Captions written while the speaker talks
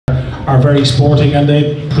are very sporting, and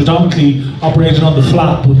they predominantly operated on the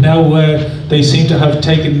flat, but now they seem to have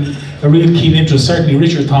taken a real keen interest, certainly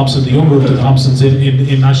Richard Thompson, the younger of the Thompsons,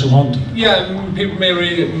 in National Hunt. Yeah, people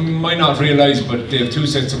might not realise, but they have two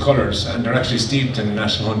sets of colours and they're actually steeped in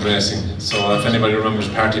National Hunt racing. So if anybody remembers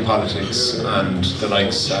party politics and the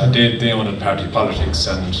likes, they owned party politics,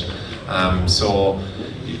 and so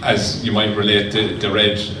as you might relate the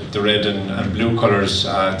red and blue colours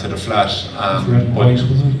to the flat, red and white,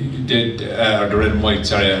 wasn't it? Or the red and white,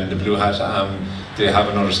 sorry, and the blue hat. They have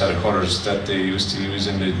another set of colours that they used to use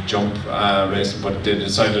in the jump racing, but they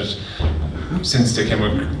decided, since they came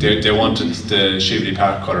up, they wanted the Shively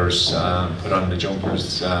Park colours put on the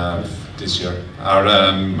jumpers this year, or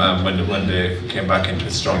when they came back into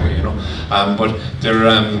it strongly, you know. But they're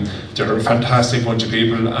a fantastic bunch of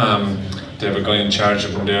people. They have a guy in charge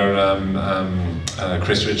of them there,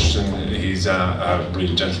 Chris Richardson. He's a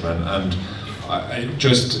real gentleman, and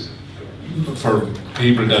just for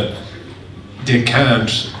people that they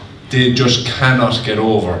just cannot get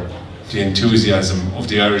over the enthusiasm of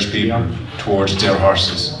the Irish people towards their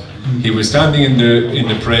horses. He was standing in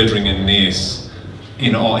the parade ring in Nice,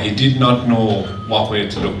 in awe. He did not know what way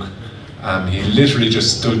to look. He literally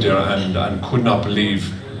just stood there and could not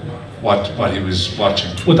believe what he was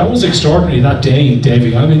watching. Well, that was extraordinary that day,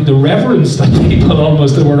 Davy. I mean, the reverence that people they were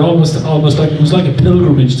almost like, it was like a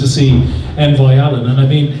pilgrimage to see Envoy Allen. And I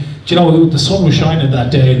mean, you know, the sun was shining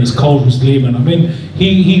that day and his coat was gleaming. I mean,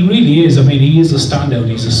 he really is. I mean, he is a standout.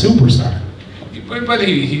 He's a superstar. Well,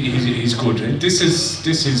 he's good. This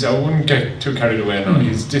is. I wouldn't get too carried away now.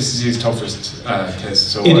 This is his toughest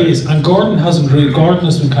test. So it is, and Gordon has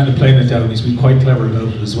been kind of playing it down. He's been quite clever about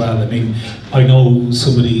it as well. I mean, I know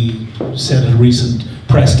somebody said at a recent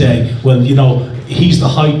press day, well, you know, he's the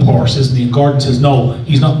hype horse, isn't he? And Gordon says, no,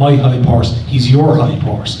 he's not my hype horse. He's your hype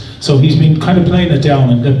horse. So he's been kind of playing it down,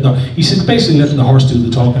 and he's basically letting the horse do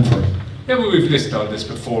the talking for him. Yeah, well, we've listed all this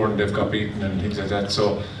before, and they've got beaten and things like that.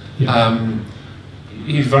 So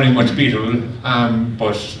he's very much beatable,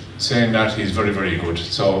 but saying that, he's very, very good.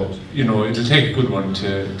 So you know, it'll take a good one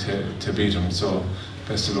to beat him. So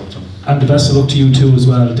best of luck to him. And the best of luck to you too as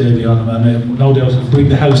well, Davy. And no doubt he'll bring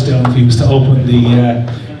the house down if he was to open the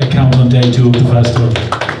account on day 2 of the festival.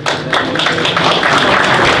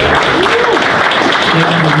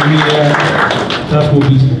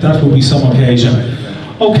 That will be some occasion.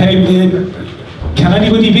 Okay, can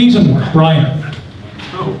anybody beat him, Brian?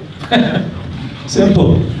 No.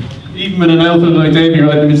 Simple. Even with an outfit like Davy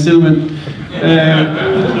riding with Silman.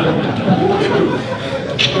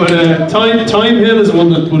 But Time Hill is one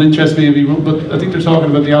that would interest me if he run, but I think they're talking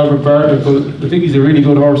about the Albert Bartlett, but I think he's a really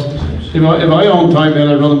good horse. If I own Time Hill,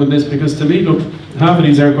 I'd run him with this, because to me, look, half of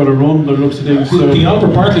these aren't going to run, but it looks to things. So. The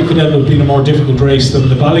Albert Bartlett could end up being a more difficult race than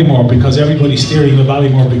the Ballymore, because everybody's steering the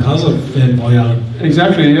Ballymore because of Envoy Allen.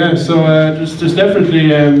 Exactly, yeah. So there's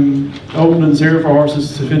definitely openings here for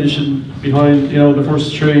horses to finish behind, you know, the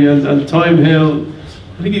first 3, and Time Hill,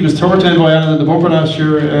 I think he was third to Envoy Allen in the bumper last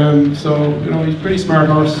year, so you know, he's a pretty smart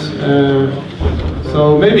horse.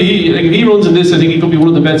 So maybe if he runs in this, I think he could be one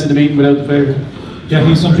of the bets in the meeting without the favourite. Yeah,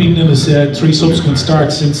 he's unbeaten in his 3 subsequent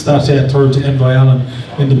starts since that third to Envoy Allen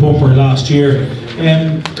in the bumper last year.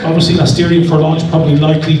 Obviously, Asterion for launch probably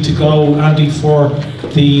likely to go, Andy, for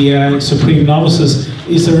the Supreme Novices.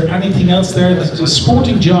 Is there anything else there?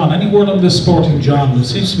 Sporting John, any word on this Sporting John? There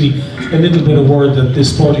seems to be a little bit of word that this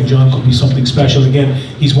Sporting John could be something special. Again,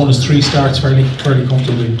 he's won his 3 starts fairly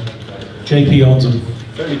comfortably. JP owns him.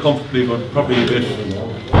 Fairly comfortably, but probably a bit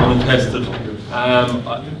untested.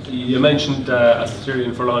 You mentioned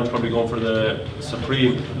Asterion for launch probably going for the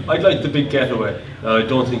Supreme. I'd like the big getaway. I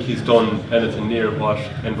don't think he's done anything near what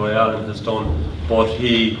Envoy Allen has done, but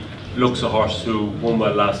he looks a horse who won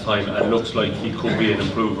well last time and looks like he could be an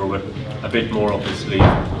improver with a bit more up his sleeve.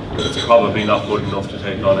 It's probably not good enough to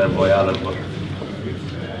take on Envoy Allen, but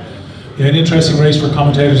yeah, an interesting race for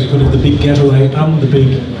commentators. You could have the big getaway and the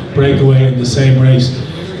big breakaway in the same race.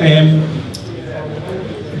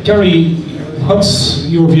 Gary, what's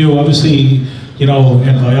your view? Obviously, you know,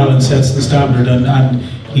 Envoy Allen sets the standard, and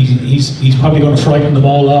he's probably going to frighten them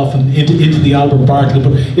all off and into the Albert Bartlett.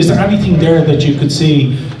 But is there anything there that you could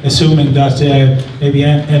see, assuming that maybe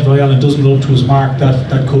Envoy Allen doesn't look to his mark,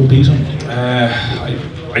 that could beat him?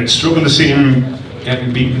 I'd struggle to see him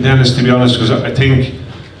getting beaten, Dennis, to be honest, because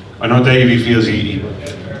I know Davey feels he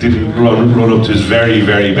didn't run up to his very,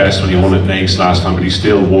 very best when he won at Naas last time, but he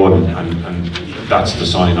still won, and that's the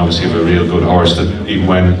sign, obviously, of a real good horse, that even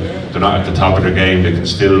when they're not at the top of their game, they can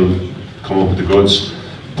still come up with the goods.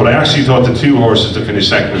 But I actually thought the 2 horses that finished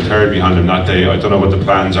 2nd and 3rd behind him that day, I don't know what the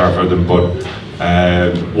plans are for them, but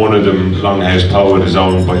one of them, Longhouse Poet, is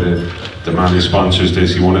owned by the the man who sponsors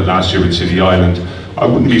this. He won it last year with City Island. I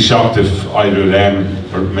wouldn't be shocked if either of them,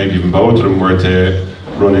 or maybe even both of them, were to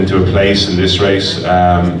run into a place in this race.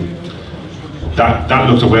 That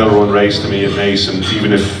looked a well-run race to me at Naas, and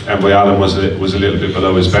even if Envoy Allen was a little bit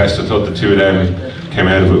below his best, I thought the two of them came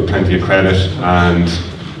out of it with plenty of credit. And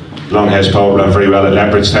Longhead's Power ran very well at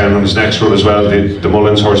Leopardstown on his next run as well. The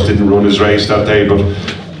Mullins horse didn't run his race that day, but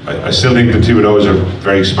I still think the two of those are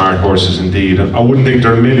very smart horses indeed. And I wouldn't think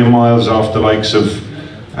they're a million miles off the likes of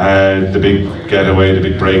the Big Getaway, the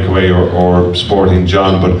Big Breakaway, or Sporting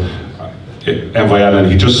John. But Envoy Allen,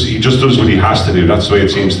 he just does what he has to do. That's the way it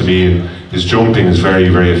seems to me. And his jumping is very,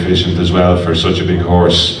 very efficient as well for such a big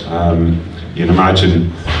horse. You can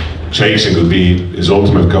imagine chasing would be his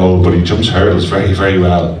ultimate goal, but he jumps hurdles very, very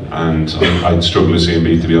well, and I'd struggle to see him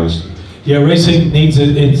beat, to be honest. Yeah, racing needs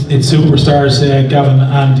its superstars, Gavin,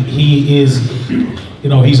 and he is,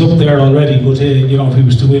 he's up there already. But if he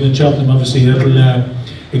was to win in Cheltenham, obviously it'll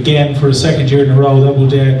again for a second year in a row, that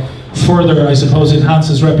would further, I suppose, enhance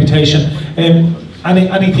his reputation.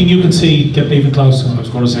 Anything you can see getting even closer? I was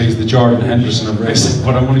going to say he's the Jordan Henderson of racing,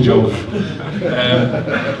 but I'm only joking.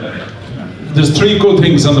 There's three good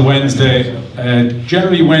things on the Wednesday.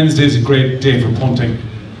 Generally, Wednesday is a great day for punting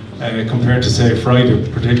compared to, say, Friday.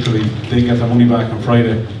 Particularly, they get their money back on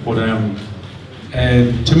Friday. But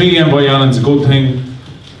to me, Envoy Allen's a good thing.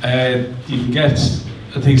 You can get,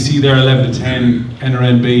 I think, see there 11 to 10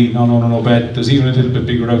 NRNB. No bet. There's even a little bit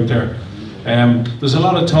bigger out there. There's a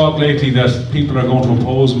lot of talk lately that people are going to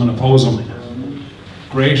oppose him.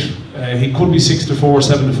 Great. He could be 6 to 4,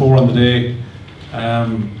 7 to 4 on the day.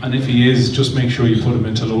 And if he is, just make sure you put him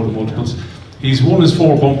into a load of multiples. He's won his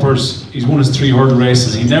 4 bumpers, he's won his 3 hurdle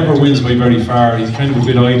races, he never wins by very far, he's kind of a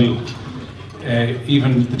bit idle.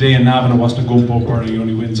 Even the day in Navan it wasn't a good bumper and he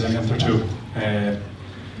only wins a length or 2. It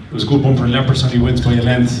was a good bumper in Leopardstown, he wins by a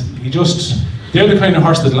length. They're the kind of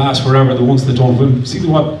horse that last forever, the ones that don't win. See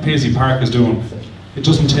what Paisley Park is doing? It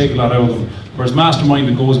doesn't take a lot out of them. Whereas Mastermind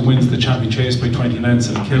that goes and wins the champion chase by 20 lengths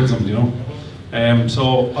and kills them,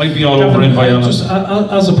 so I'd be all over Envoy Allen. Just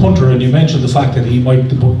as a punter, and you mentioned the fact that the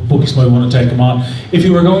bookies might want to take him on. If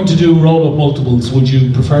you were going to do roll-up multiples, would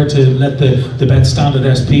you prefer to let the bet stand at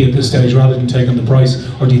SP at this stage rather than taking the price,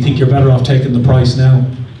 or do you think you're better off taking the price now?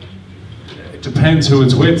 It depends who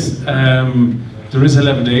it's with. There is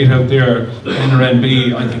 11 to 8 out there.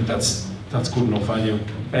 NRNB, I think that's good enough value.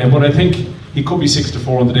 But I think he could be 6 to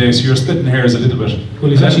 4 on the day, so you're splitting hairs a little bit. Well,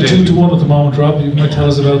 he's actually 2 to 1 at the moment, Rob. You might tell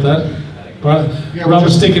us about that.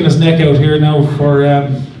 Rob's sticking his neck out here now for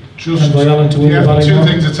Envoy Allen to win the Valley. Two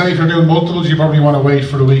things. I'd say if you're doing multiples, you probably want to wait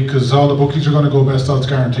for the week because all the bookies are going to go best odds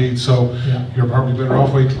guaranteed. So you're probably better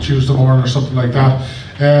off wait till Tuesday morning or something like that.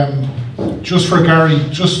 Just for Gary,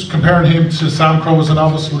 just comparing him to Sam Crow as a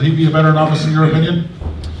novice, will he be a better novice in your opinion?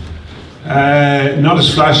 Not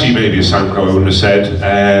as flashy maybe as Sam Crow, I wouldn't have said.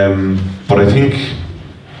 But I think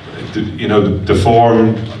the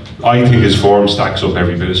form. I think his form stacks up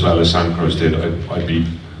every bit as well as Sam Crow's did. I'd be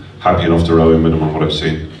happy enough to row him with him on what I've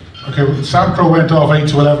seen. Okay, well, Sam Crow went off 8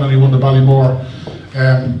 to 11 and he won the Ballymore.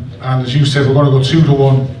 And as you said, we're going to go 2 to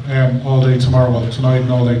 1 all day tomorrow. Well, tonight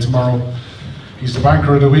and all day tomorrow. He's the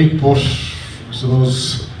banker of the week, but I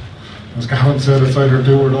suppose, as Gavin said, it's either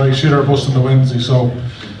do or die, shit or bust on the Wednesday. So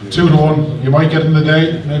 2 to 1. You might get in the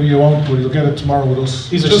day, maybe you won't, but you'll get it tomorrow with us.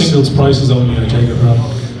 These are singles prices only, I take it, Rob.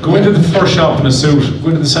 Go into the first shop in a suit, go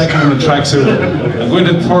into the second one in a tracksuit, go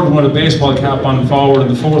into the third one with a baseball cap on forward and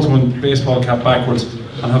the fourth one baseball cap backwards,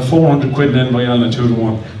 and have 400 quid in Envoy Allen at 2 to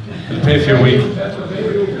 1. It'll pay for your week.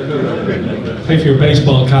 Pay for your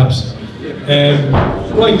baseball caps.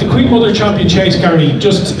 Right, the Queen Mother Champion Chase, Gary,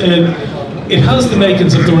 it has the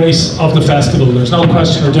makings of the race of the festival. There's no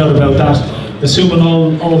question or doubt about that. Assuming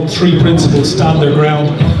all 3 principals stand their ground.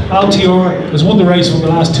 Altior has won the race for the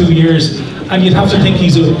last 2 years, and you'd have to think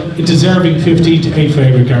he's a deserving 15 to 8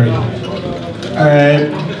 favourite, Gary.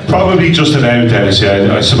 Probably just about, Dennis,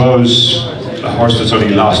 yeah. I suppose a horse that's only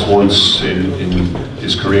lost once in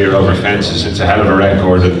his career over fences, it's a hell of a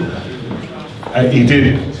record. And he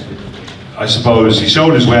did, I suppose, he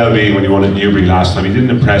showed his well-being when he won at Newbury last time. He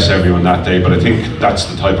didn't impress everyone that day, but I think that's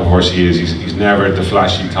the type of horse he is. He's never the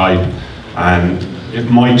flashy type. And it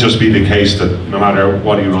might just be the case that no matter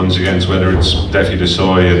what he runs against, whether it's Defi de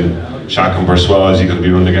Soy and Chacun Boursois he's going to be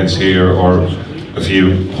running against here, or a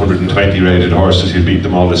few 120 rated horses, he'll beat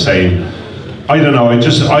them all the same. I don't know, I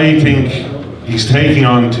think he's taking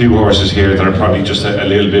on 2 horses here that are probably just a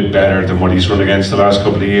little bit better than what he's run against the last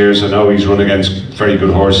couple of years. I know he's run against very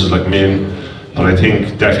good horses like Min, but I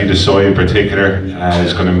think Defi de Soy in particular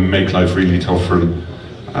is going to make life really tough for him.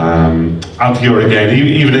 Altior again,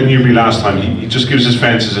 even at Newbury last time, he just gives his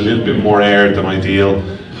fences a little bit more air than ideal,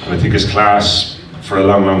 and I think his class for a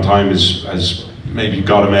long time has maybe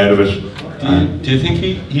got him out of it. Do you think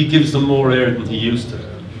he gives them more air than he used to?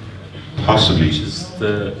 Possibly.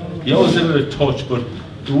 He always did a touch, but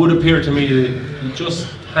it would appear to me that he just.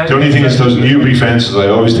 The only thing is those Newbury fences, I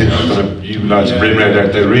always think you lads have written out there,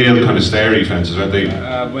 they're real kind of starey fences, aren't they?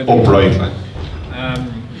 Upright.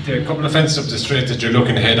 The couple of fences up the straight that you're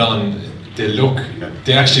looking head on,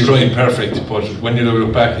 they actually ride perfect, but when you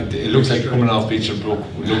look back, it looks like you're coming off Beecher Brook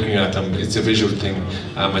looking at them. It's a visual thing.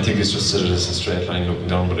 I think it's just that it's a straight line looking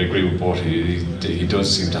down, but I agree with both. He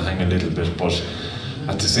does seem to hang a little bit, but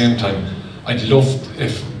at the same time, I'd love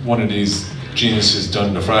if one of these geniuses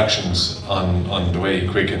done the fractions on the way he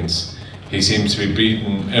quickens. He seems to be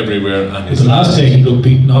beaten everywhere. And his last day he looked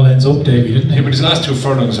beaten all ends up, Davey, didn't he? Yeah, but his last 2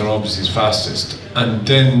 furlongs are obviously his fastest. And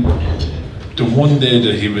then the one day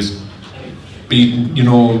that he was beaten, you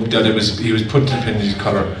know, that he was put to the pin in his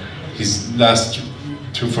collar, his last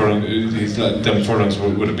 2 furlongs, them furlongs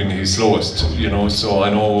would have been his slowest, you know. So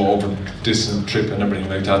I know over distance trip and everything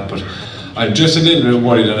like that, but I'm just a little bit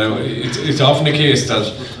worried. And it's often the case that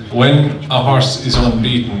when a horse is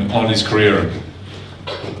unbeaten all his career,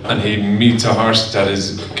 and he meets a horse that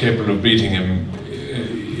is capable of beating him,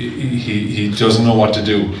 he doesn't know what to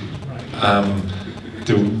do.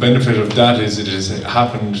 The benefit of that is it has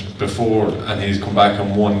happened before and he's come back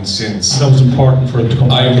and won since. That was important for him to come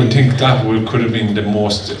back. I would think that could have been the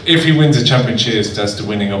most, if he wins a champion chase, that's the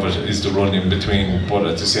winning of it, is the run in between. But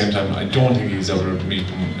at the same time, I don't think he's ever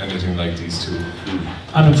beaten anything like these two.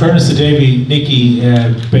 And in fairness to Davey, Nicky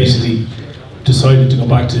basically decided to go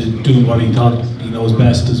back to doing what he thought he knows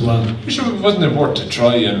best as well. Wasn't it worth to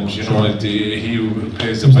try? And you know, he who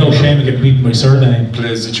plays the There's no shame in getting beaten by Surname.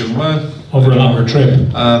 Plays the tune well. Over a longer trip.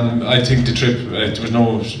 I think the trip, there was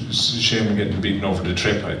no shame in getting beaten over the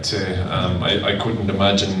trip, I'd say. I couldn't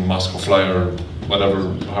imagine Moscow Fly or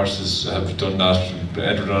whatever horses have done that.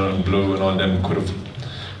 Edward and Blue and all them could have,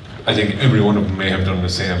 I think every one of them may have done the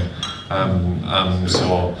same.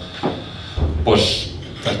 But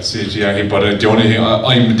that's it, yeah. But the only thing,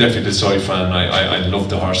 I'm definitely the Soy fan. I love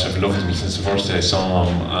the horse. I've loved him since the first day I saw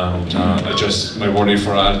him. And my worry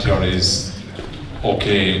for Altior is,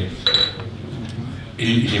 okay,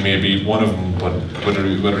 he may be one of them, but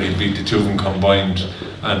whether he beat the 2 of them combined,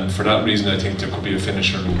 and for that reason I think there could be a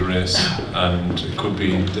finisher in the race, and it could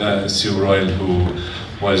be Sue Royal, who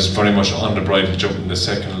was very much on the bridle jumping the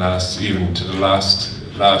second last, even to the last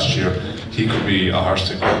year. He could be a horse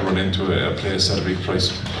that could run into a place at a big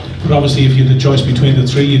price. But obviously, if you had the choice between the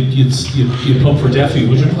 3, you'd plump for Duffy,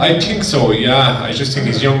 would you? I think so, yeah. I just think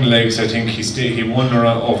his young legs. I think he won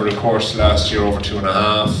over the course last year over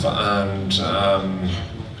 2.5, and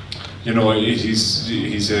you know,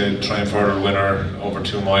 he's a Triumph Order winner over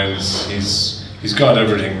 2 miles. He's got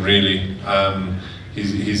everything really.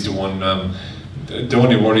 He's the one. The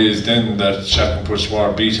only worry is then that Chapman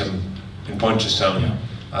Poursoir beat him in Punchestown. Yeah.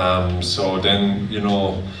 So then, you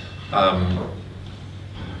know,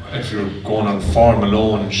 if you're going on form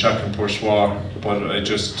alone, Chacun Pour Soi, but I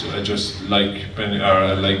just like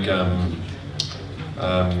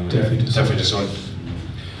Defi de Sol.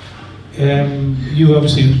 You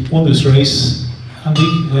obviously won this race, Andy.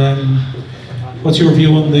 What's your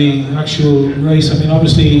view on the actual race? I mean,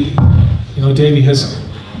 obviously, you know, Davey has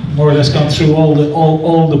more or less gone through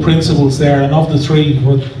all the principles there, and of the 3,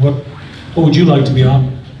 what would you like to be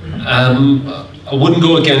on? I wouldn't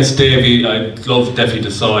go against Davey. I'd love Defi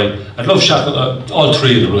Desai. I'd love all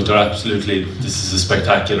 3 of them. They're absolutely. This is a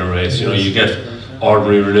spectacular race. You know, you get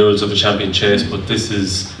ordinary renewals of a champion chase, but this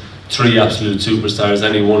is 3 absolute superstars.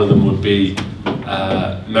 Any one of them would be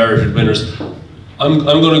merited winners. I'm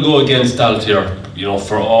going to go against Altior. You know,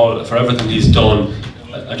 for everything he's done.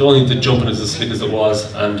 I don't think the jumping is as slick as it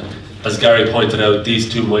was, and as Gary pointed out,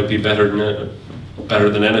 these 2 might be better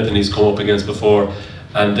than anything he's come up against before.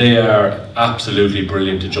 And they are absolutely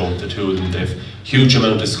brilliant to jump, the 2 of them. They've huge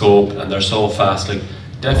amount of scope and they're so fast. Like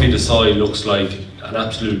Defi Desai looks like an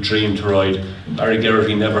absolute dream to ride. Barry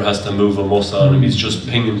Geraghty never has to move a muscle on him. He's just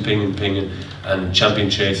pinging. And Champion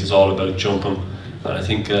Chase is all about jumping. And I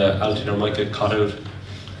think Altior might get caught out.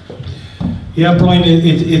 Yeah, Brian,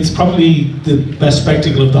 it's probably the best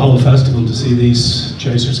spectacle of the whole festival to see these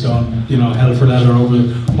chasers going, you know, hell for leather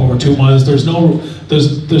over 2 miles. There's no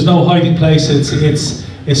hiding place.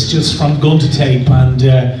 It's just from gun to tape, and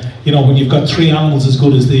you know, when you've got 3 animals as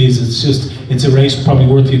good as these, it's a race probably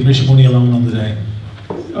worth the admission money alone on the day.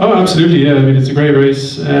 Oh, absolutely, yeah. I mean, it's a great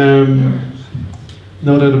race.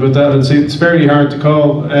 No doubt about that. It's very hard to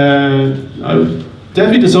call.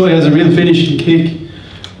 Defi Desai has a real finishing kick.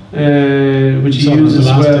 which he uses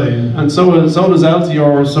well, and so does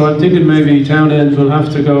Altior. So I'm thinking maybe Townend will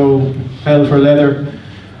have to go hell for leather,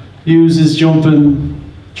 use his jump and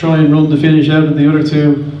try and run the finish out of the other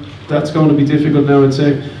two. That's going to be difficult now, I'd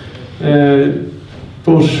say.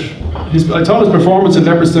 But I thought his performance at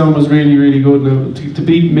Leopardstown was really, really good. Now to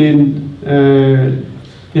beat Min,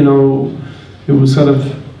 you know, it was sort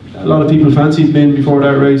of, a lot of people fancied Min before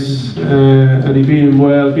that race, and he beat him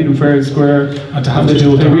well, beat him fair and square. And to have to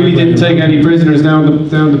do it, they really didn't take any prisoners down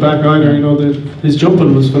the back either. You know, his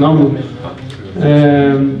jumping was phenomenal.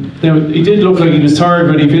 He did look like he was tired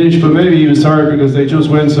when he finished, but maybe he was tired because they just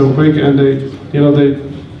went so quick, and they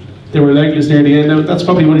were legless near the end. Now, that's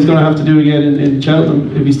probably what he's going to have to do again in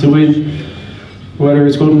Cheltenham if he's to win. Whether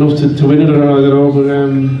it's good enough to win it or not, I don't know. But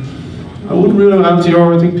I wouldn't rule out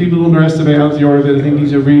Altior. I think people underestimate Altior a bit. I think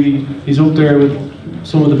he's up there with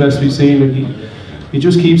some of the best we've seen. Like he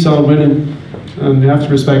just keeps on winning, and you have to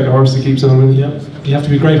respect the horse that keeps on winning. Yeah, you have to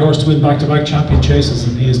be a great horse to win back-to-back champion chases,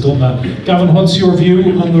 and he has done that. Gavin, what's your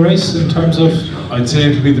view on the race in terms of? I'd say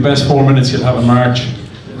it'll be the best 4 minutes you'll have in March.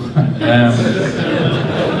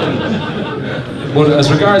 But as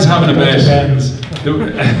regards having a bet, you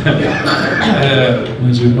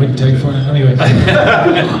might take for it anyway.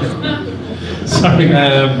 Sorry.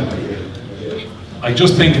 I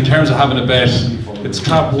just think in terms of having a bet, it's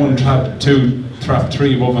trap 1, trap 2, trap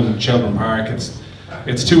 3 above in Cheltenham Park.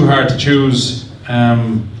 It's too hard to choose.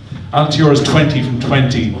 Altior is 20 from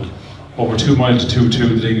 20 over 2 miles to 2-2.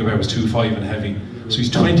 The league about was 2-5 and heavy. So he's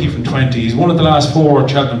 20 from 20. He's won at the last 4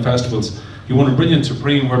 Cheltenham festivals. He won a Brilliant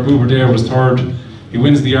Supreme where Bouberdare was 3rd. He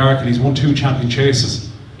wins the Arc and he's won 2 champion chases.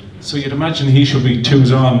 So you'd imagine he should be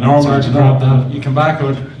 2s on. Normally, you can back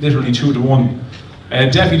out literally 2-1.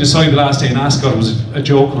 Defi2Soi the last day in Ascot was a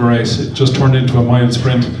joke of a race. It just turned into a mile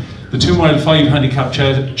sprint. The 2 mile 5 handicap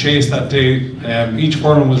chase that day, each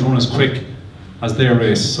furlong was run as quick as their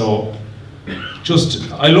race. So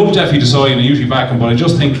I love Defi2Soi and I usually back him, but I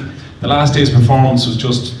just think the last day's performance was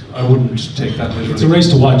just, I wouldn't take that literally. It's a race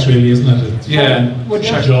to watch really, isn't it? Yeah. Would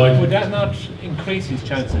that not increase his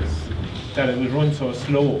chances that it would run so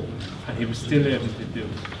slow and he was still able to do it?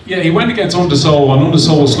 Yeah, he went against Undersow, and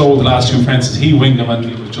Undersow was slow the last 2 fences. He winged him and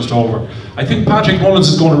it was just over. I think Patrick Mullins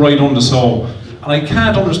is going to ride Undersow, and I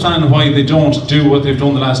can't understand why they don't do what they've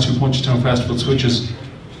done the last 2 Punchestown festivals, which is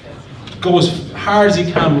go as hard as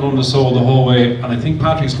he can with Undersow the whole way, and I think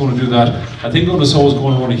Patrick's going to do that. I think Undersow is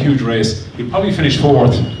going to run a huge race. He'll probably finish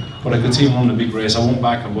 4th, but I could see him running a big race. I won't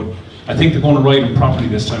back him, but I think they're going to ride him properly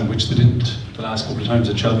this time, which they didn't the last couple of times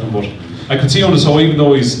at Cheltenham. But I could see Undersow, even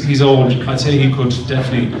though he's old, I'd say he could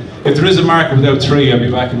definitely, if there is a market without 3, I'd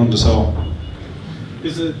be backing Undersow.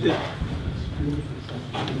 It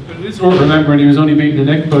is worth remembering he was only beaten the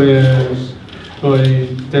neck by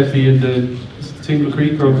Defi in the Tingle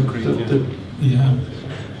Creek yeah,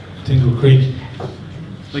 Tingle Creek.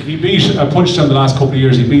 Like he beat Punchestown the last couple of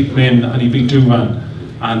years. He beat Min and he beat Duvan,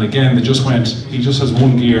 and again he just has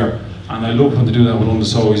 1 gear, and I love when they do that with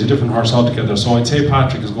Undersow. He's a different horse altogether. So I'd say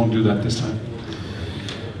Patrick is going to do that this time.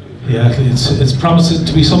 Yeah, it's promising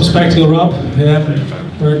to be some spectacle, Rob.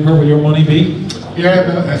 Where will your money be?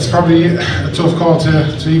 Yeah, it's probably a tough call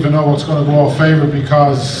to even know what's going to go off favourite,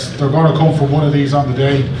 because they're going to come for one of these on the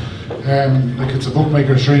day. Like it's a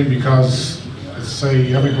bookmaker's dream, because let's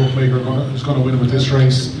say every bookmaker is going to win with this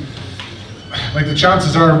race. Like the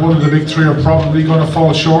chances are one of the big 3 are probably going to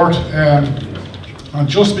fall short, and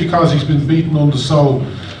just because he's been beaten Undersow,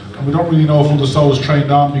 and we don't really know if Undersow is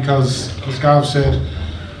trained on, because as Gav said,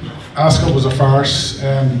 Ascot was a farce.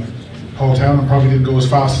 Paul Townend probably didn't go as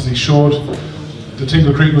fast as he should. The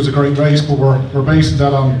Tingle Creek was a great race, but we're basing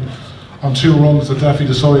that on 2 runs that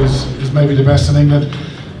Defi2Soi is maybe the best in England.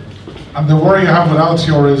 And the worry I have with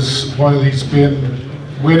Altior is, while he's been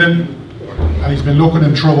winning and he's been looking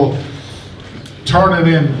in trouble,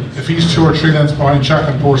 turning in, if he's 2 or 3 lengths behind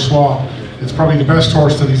Chakenpoursois, it's probably the best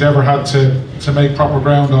horse that he's ever had to make proper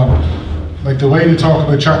ground on. Like the way they talk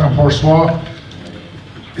about Chakenpoursois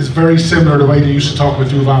is very similar to the way they used to talk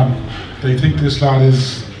about Duvan. They think this lad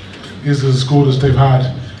is as good as they've had.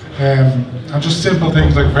 And just simple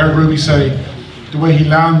things like I've heard Ruby say, the way he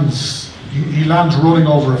lands running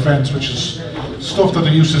over a fence, which is stuff that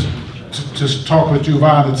they used to talk about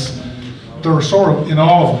Duvan. They're sort of in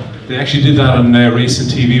awe of him. They actually did that on racing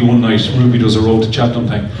TV one night. Ruby does a Road to Cheltenham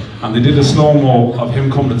thing, and they did a slow-mo of him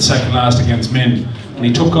coming to the second last against Min, and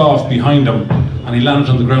he took off behind him and he landed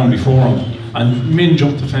on the ground before him, and Min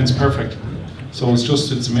jumped the fence perfect. So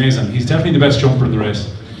it's amazing. He's definitely the best jumper in the race.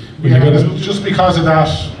 Yeah, just because of that,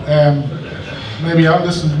 maybe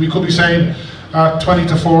listen, we could be saying 20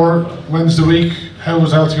 to 4 Wednesday week. how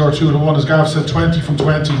was LTR 2 to 1? As Gav said, 20 from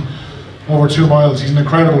 20 over 2 miles. He's an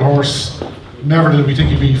incredible horse. Never did we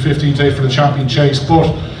think he'd be 15 to 8 for the champion chase,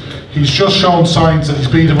 but he's just shown signs that he's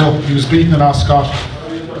beatable. He was beaten in Ascot,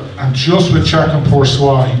 and just with Chacun Pour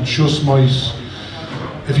Soi, he just might,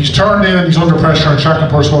 if he's turned in and he's under pressure and Chacun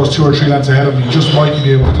Pour Soi is 2 or 3 lengths ahead of him, he just mightn't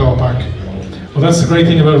be able to claw it back. Well, that's the great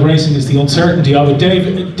thing about racing, is the uncertainty of it.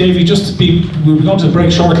 Davey, just to be, we'll be going to the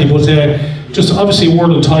break shortly, but just obviously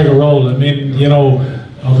World of Tiger Roll. I mean, you know,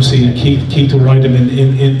 obviously Keith will ride him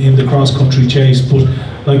in the cross country chase, but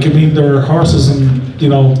like, I mean, there are horses of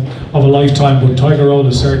a lifetime, but Tiger Roll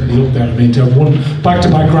is certainly up there. I mean, to have won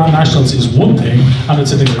back-to-back Grand Nationals is one thing, and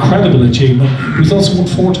it's an incredible achievement. He's also won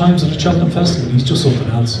 4 times at the Cheltenham Festival. He's just something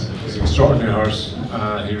else. He's an extraordinary horse.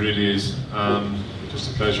 He really is.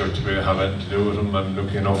 Just a pleasure to be having to do with him. I'm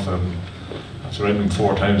lucky enough. After riding him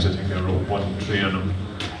 4 times, I think I wrote 1-3 on him,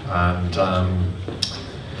 and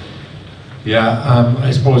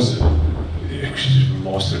I suppose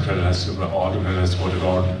most of the credit has to go, all the credit has to go to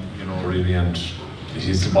Gordon, really, and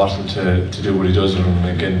he's the bottle to do what he does with him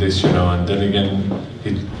again this, and then again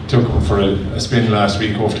he took him for a spin last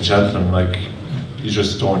week off to Cheltenham. Like, you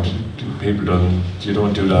just don't, you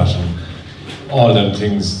don't do that, and all them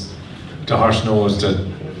things. The horse knows that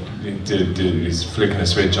he's flicking a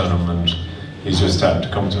switch on him, and he's just starting to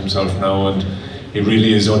come to himself now, and he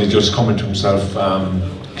really is only just coming to himself.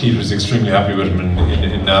 Keith was extremely happy with him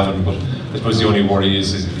in Navan, but I suppose the only worry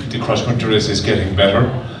is the cross-country race is getting better,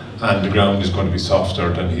 and the ground is going to be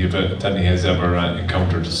softer than he has ever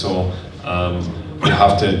encountered. So you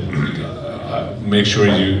have to make sure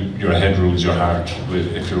your head rules your heart.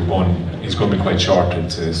 If you're going, he's going to be quite short,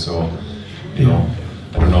 I'd say. So,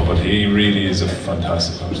 I don't know, but he really is a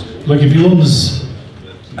fantastic horse. Like, if he runs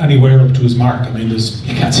anywhere up to his mark, I mean, you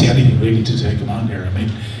can't see anything really to take him on here. I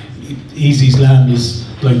mean, Easy's Land is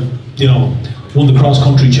like, won the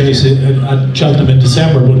cross-country chase at Cheltenham in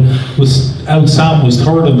December, but Sam was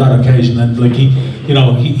third on that occasion, and like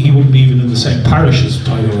he wouldn't be even in the same parish as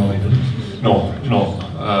Tiger Roll. No.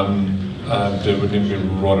 They wouldn't even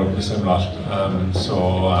be run up the same lot.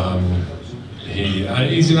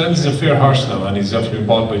 Easy Land is a fair horse now, and he's actually been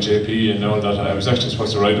bought by JP, and know that I was actually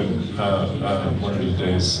supposed to ride him one of the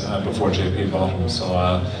days before JP bought him.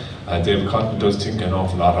 So David Cotton does think an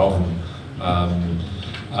awful lot of him,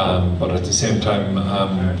 but at the same time,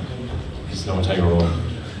 he's no Tiger Roll.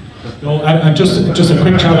 No, and just a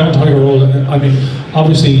quick chat on Tiger Roll. I mean,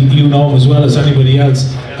 obviously you know him as well as anybody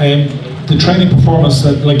else. The training performance,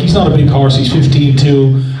 that, like, he's not a big horse. He's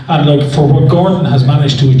 15-2, and like, for what Gordon has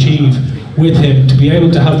managed to achieve with him, to be able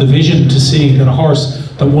to have the vision to see that a horse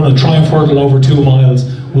that won a Triumph Hurdle over 2 miles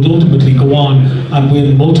would ultimately go on and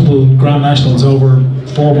win multiple Grand Nationals over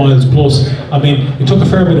 4 miles plus. I mean, it took a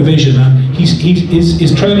fair bit of vision, and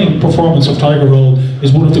his training performance of Tiger Roll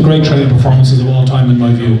is one of the great training performances of all time, in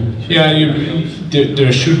my view. Yeah,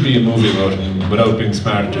 there should be a movie about him. Without being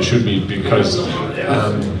smart, there should be, because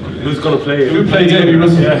who's going to play? Who played Davey?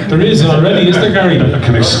 Yeah. There is already, is there, Gary? I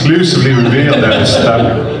can exclusively reveal that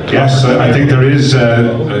yes, I think there is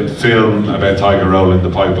a film about Tiger Roll in the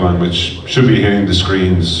pipeline, which should be hitting the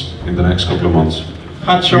screens in the next couple of months.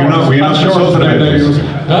 Pat Short. We're not consulted about this.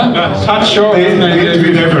 Pat Short. They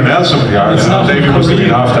interviewed everyone else up the yard. David must have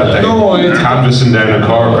been off that day. No, it's canvassing down a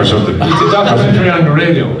Cork or something. It's a documentary on the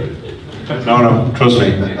radio. No, trust me.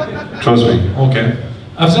 Okay.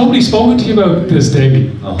 Has nobody spoken to you about this,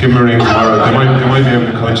 Davey? No. Give them a ring tomorrow. They might be able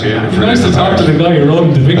to cut you in. It's nice to talk to the guy who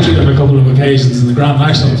rode the victory on a couple of occasions in the Grand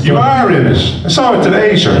Nationals. You are in it. I saw it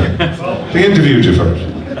today, sure. They interviewed you first.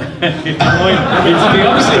 They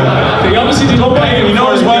obviously didn't pay him. He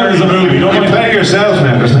knows well as a movie. You play yourself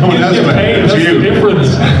now. There's no one else playing. That's the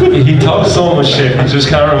difference. He talks so much shit, I just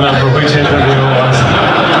can't remember which interview it was.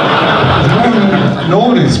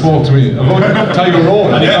 Nobody spoke to me about Tiger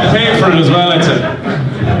Roll. And he got paid for it as well, I'd say.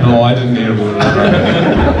 No, I didn't hear about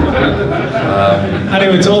it.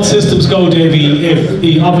 Anyway, it's all systems go,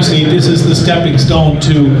 Davey. Obviously, this is the stepping stone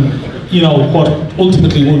to, what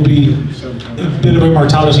ultimately would be a bit of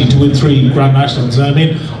immortality to win 3 Grand Nationals. I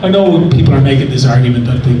mean, I know people are making this argument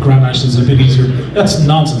that the Grand Nationals is a bit easier. That's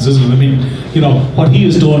nonsense, isn't it? I mean, what he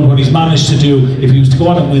has done, what he's managed to do, if he was to go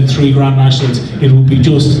on and win 3 Grand Nationals, it would be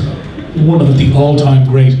just one of the all-time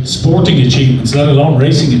great sporting achievements, let alone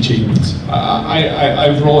racing achievements.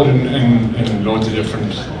 I've rode in loads of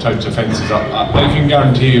different types of fences. I can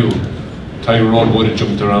guarantee you Tiger Roll would have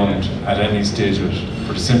jumped around at any stage of it,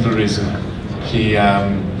 for the simple reason he's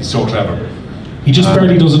so clever. He just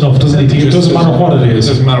barely does enough, doesn't he? It doesn't matter what it is. It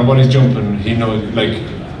doesn't matter what he's jumping. He knows, like,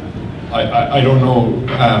 I don't know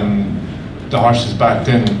the horses back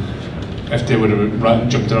then. if they would have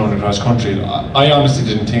jumped around across country. I honestly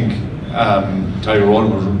didn't think Tiger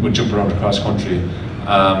Rowan would jump around across country.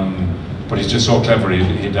 But he's just so clever.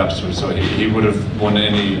 He adapts to it. So he would have won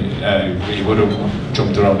any. He would have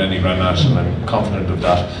jumped around any Grand National. I'm confident of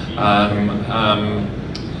that.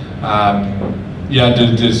 Yeah,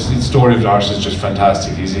 the story of the horse is just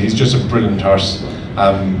fantastic. He's just a brilliant horse.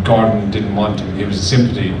 Gordon didn't want him. He was a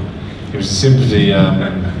sympathy. He was a sympathy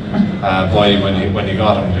boy when he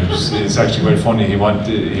got him. It's actually very funny. He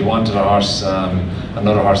wanted a horse,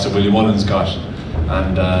 another horse that Willie Mullins got,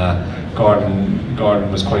 and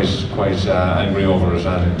Gordon was quite angry over it,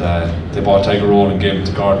 and they bought Tiger Rowan and gave him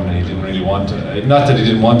to Gordon, and he didn't really want it. Not that he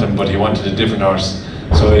didn't want him, but he wanted a different horse.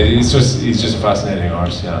 So he's just a fascinating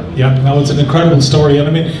horse, yeah. Yeah, no, it's an incredible story, and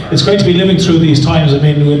I mean, it's great to be living through these times. I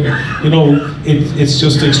mean, you know, it's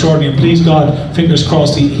just extraordinary. And please God, fingers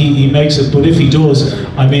crossed, he makes it. But if he does,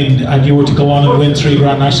 I mean, and you were to go on and win 3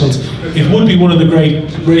 Grand Nationals, it would be one of the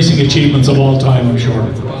great racing achievements of all time, I'm sure,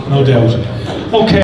 no doubt. Okay.